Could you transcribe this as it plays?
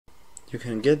You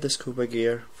can get the Scuba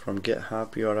gear from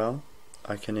GitHub URL.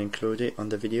 I can include it on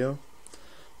the video.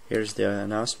 Here's the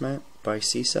announcement by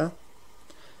Cisa.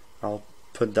 I'll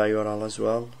put the URL as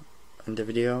well in the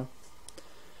video.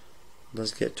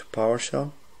 Let's get to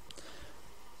PowerShell.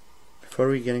 Before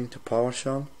we get into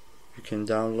PowerShell, you can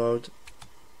download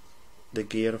the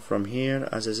gear from here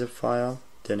as a zip file,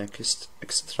 then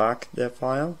extract the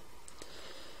file,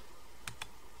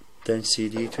 then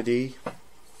cd to the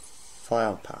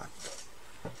file path,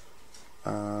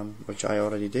 which I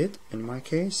already did in my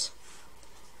case.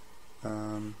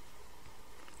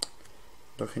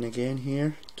 Looking again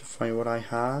here to find what I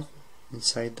have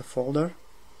inside the folder.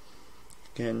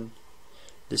 Again,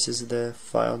 this is the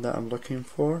file that I'm looking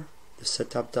for, the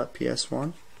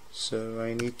setup.ps1. So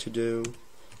I need to do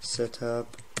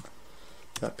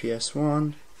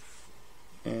setup.ps1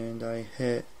 and I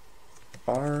hit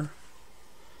R.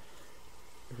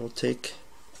 It will take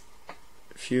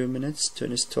a few minutes to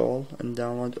install and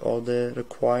download all the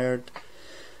required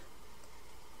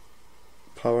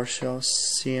PowerShell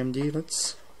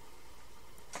cmdlets.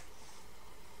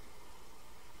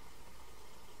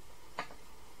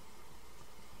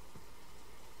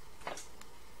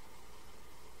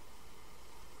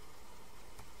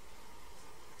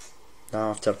 Now,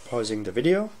 after pausing the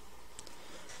video,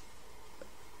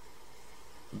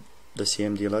 the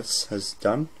cmdlets has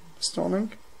done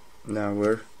installing. Now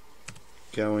we're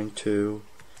going to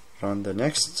run the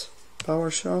next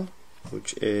PowerShell,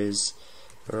 which is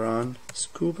run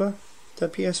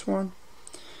Scuba.ps1.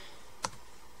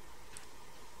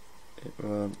 It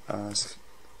will ask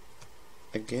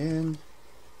again.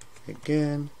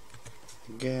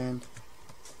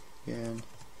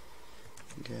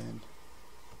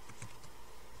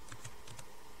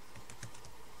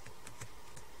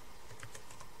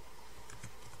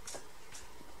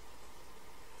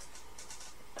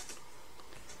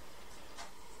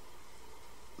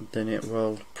 Then it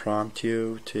will prompt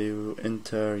you to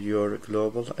enter your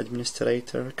global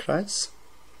administrator creds.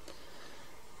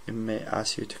 It may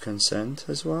ask you to consent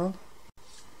as well.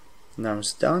 Now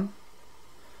it's done.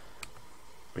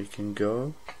 We can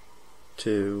go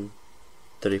to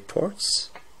the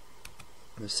reports,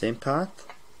 the same path,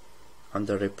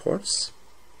 under reports.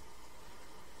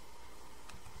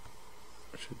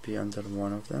 It should be under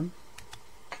one of them.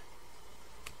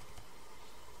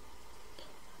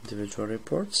 Individual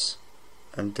reports,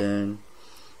 and then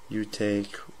you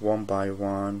take one by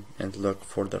one and look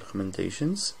for the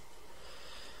recommendations.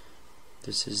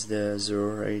 This is the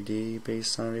Azure AD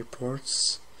baseline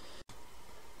reports,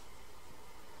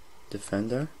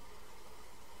 Defender,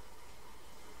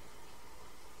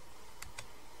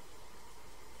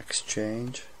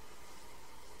 Exchange,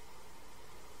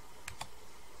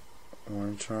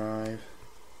 OneDrive,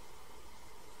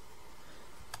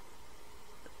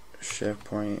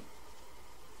 SharePoint,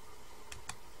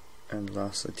 and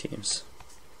lastly Teams.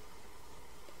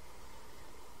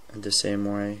 In the same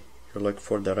way, you look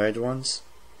for the right ones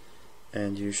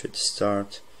and you should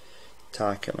start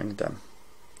tackling them.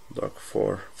 Look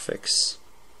for fix.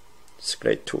 It's a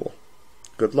great tool.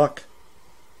 Good luck.